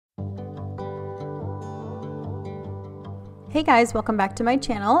Hey guys, welcome back to my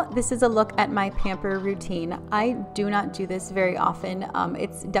channel. This is a look at my pamper routine. I do not do this very often.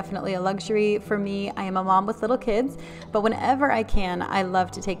 It's definitely a luxury for me. I am a mom with little kids, but whenever I can, I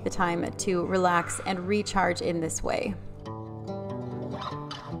love to take the time to relax and recharge in this way.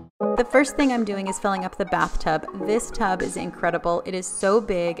 The first thing I'm doing is filling up the bathtub. This tub is incredible. It is so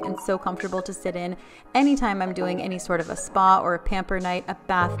big and so comfortable to sit in. Anytime I'm doing any sort of a spa or a pamper night, a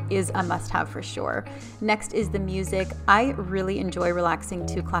bath is a must-have for sure. Next is the music. I really enjoy relaxing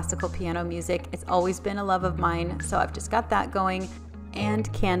to classical piano music. It's always been a love of mine, so I've just got that going.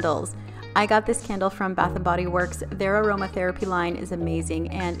 And candles. I got this candle from Bath & Body Works. Their aromatherapy line is amazing,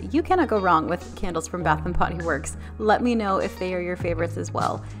 and you cannot go wrong with candles from Bath & Body Works. Let me know if they are your favorites as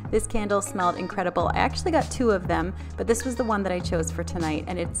well. This candle smelled incredible. I actually got 2 of them, but this was the one that I chose for tonight,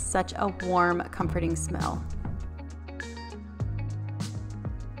 and it's such a warm, comforting smell.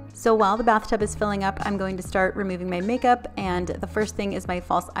 So while the bathtub is filling up, I'm going to start removing my makeup, and the first thing is my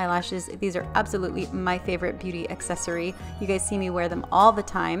false eyelashes. These are absolutely my favorite beauty accessory. You guys see me wear them all the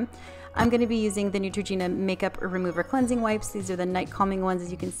time. I'm going to be using the Neutrogena Makeup Remover Cleansing Wipes. These are the night calming ones, as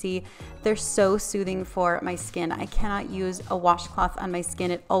you can see. They're so soothing for my skin. I cannot use a washcloth on my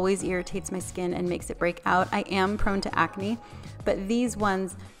skin. It always irritates my skin and makes it break out. I am prone to acne, but these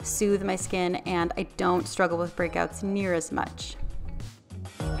ones soothe my skin and I don't struggle with breakouts near as much.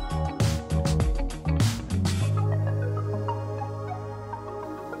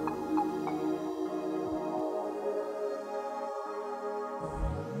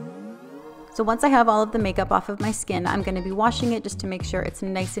 So once I have all of the makeup off of my skin, I'm going to be washing it just to make sure it's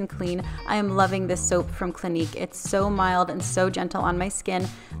nice and clean. I am loving this soap from Clinique. It's so mild and so gentle on my skin.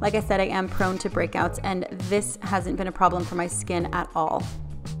 Like I said, I am prone to breakouts, and this hasn't been a problem for my skin at all.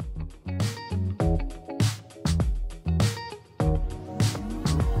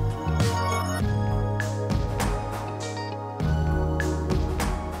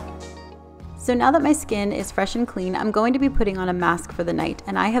 So now that my skin is fresh and clean, I'm going to be putting on a mask for the night,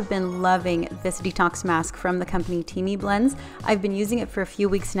 and I have been loving this detox mask from the company Teami Blends. I've been using it for a few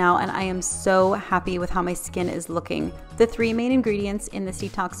weeks now, and I am so happy with how my skin is looking. The 3 main ingredients in this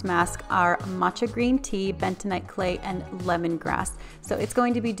detox mask are matcha green tea, bentonite clay, and lemongrass. So it's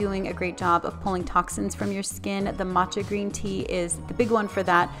going to be doing a great job of pulling toxins from your skin. The matcha green tea is the big one for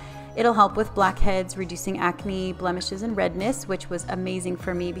that. It'll help with blackheads, reducing acne, blemishes, and redness, which was amazing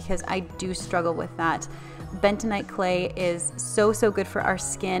for me because I do struggle with that. Bentonite clay is so good for our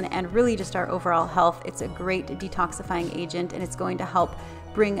skin and really just our overall health. It's a great detoxifying agent, and it's going to help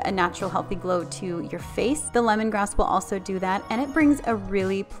bring a natural healthy glow to your face. The lemongrass will also do that, and it brings a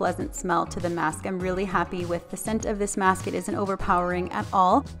really pleasant smell to the mask. I'm really happy with the scent of this mask. It isn't overpowering at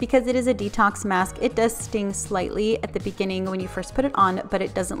all. Because it is a detox mask, it does sting slightly at the beginning when you first put it on, but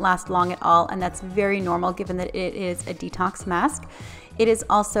it doesn't last long at all, and that's very normal given that it is a detox mask. It is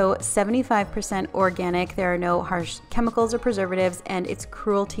also 75% organic. There are no harsh chemicals or preservatives, and it's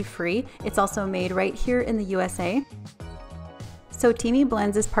cruelty-free. It's also made right here in the USA. So Teami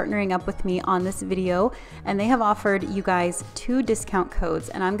Blends is partnering up with me on this video, and they have offered you guys 2 discount codes,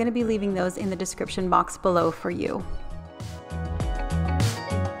 and I'm going to be leaving those in the description box below for you.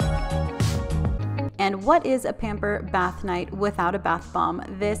 And what is a pamper bath night without a bath bomb?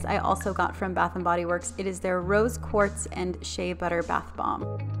 This I also got from Bath & Body Works. It is their rose quartz and shea butter bath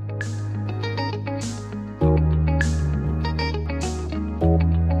bomb.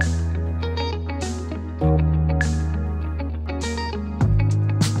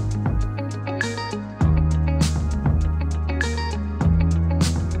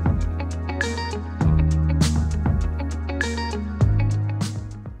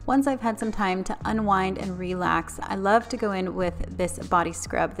 Once I've had some time to unwind and relax, I love to go in with this body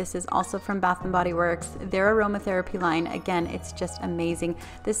scrub. This is also from Bath & Body Works. Their aromatherapy line, again, it's just amazing.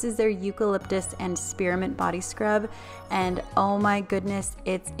 This is their eucalyptus and spearmint body scrub, and oh my goodness,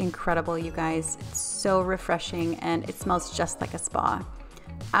 it's incredible, you guys. It's so refreshing, and it smells just like a spa.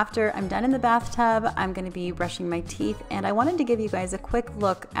 After I'm done in the bathtub, I'm going to be brushing my teeth, and I wanted to give you guys a quick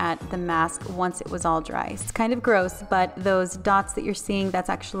look at the mask once it was all dry. It's kind of gross, but those dots that you're seeing, that's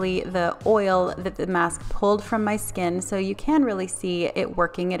actually the oil that the mask pulled from my skin, so you can really see it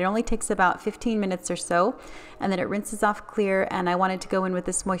working. It only takes about 15 minutes or so, and then it rinses off clear, and I wanted to go in with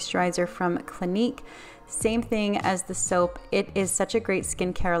this moisturizer from Clinique. Same thing as the soap. It is such a great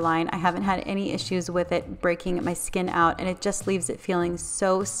skincare line. I haven't had any issues with it breaking my skin out, and it just leaves it feeling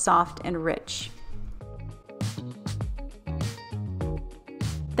so soft and rich.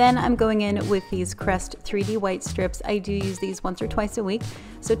 Then I'm going in with these Crest 3D white strips. I do use these once or twice a week,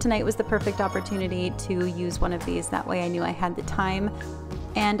 so tonight was the perfect opportunity to use one of these. That way I knew I had the time.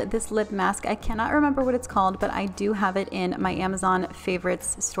 And this lip mask, I cannot remember what it's called, but I do have it in my Amazon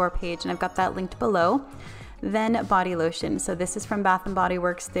favorites store page, and I've got that linked below. Then body lotion. So this is from Bath & Body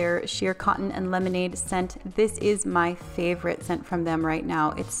Works, their Sheer Cotton and Lemonade scent. This is my favorite scent from them right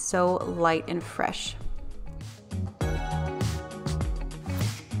now. It's so light and fresh.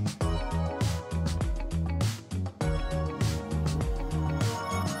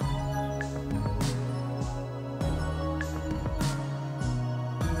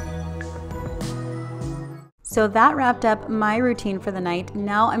 So that wrapped up my routine for the night.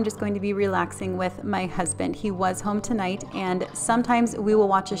 Now I'm just going to be relaxing with my husband. He was home tonight, and sometimes we will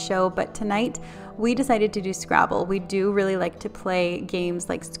watch a show, but tonight we decided to do Scrabble. We do really like to play games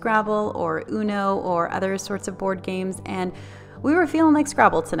like Scrabble or Uno or other sorts of board games, and we were feeling like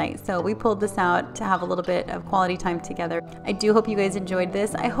Scrabble tonight, so we pulled this out to have a little bit of quality time together. I do hope you guys enjoyed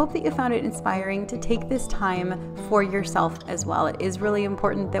this. I hope that you found it inspiring to take this time for yourself as well. It is really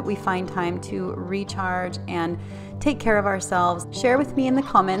important that we find time to recharge and take care of ourselves. Share with me in the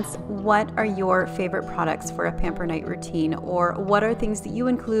comments, what are your favorite products for a Pamper Night routine, or what are things that you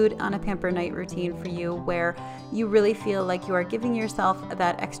include on a Pamper Night routine for you where you really feel like you are giving yourself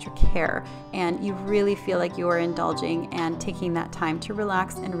that extra care and you really feel like you are indulging and taking that time to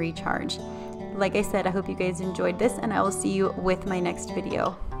relax and recharge. Like I said, I hope you guys enjoyed this, and I will see you with my next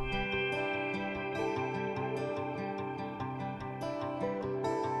video.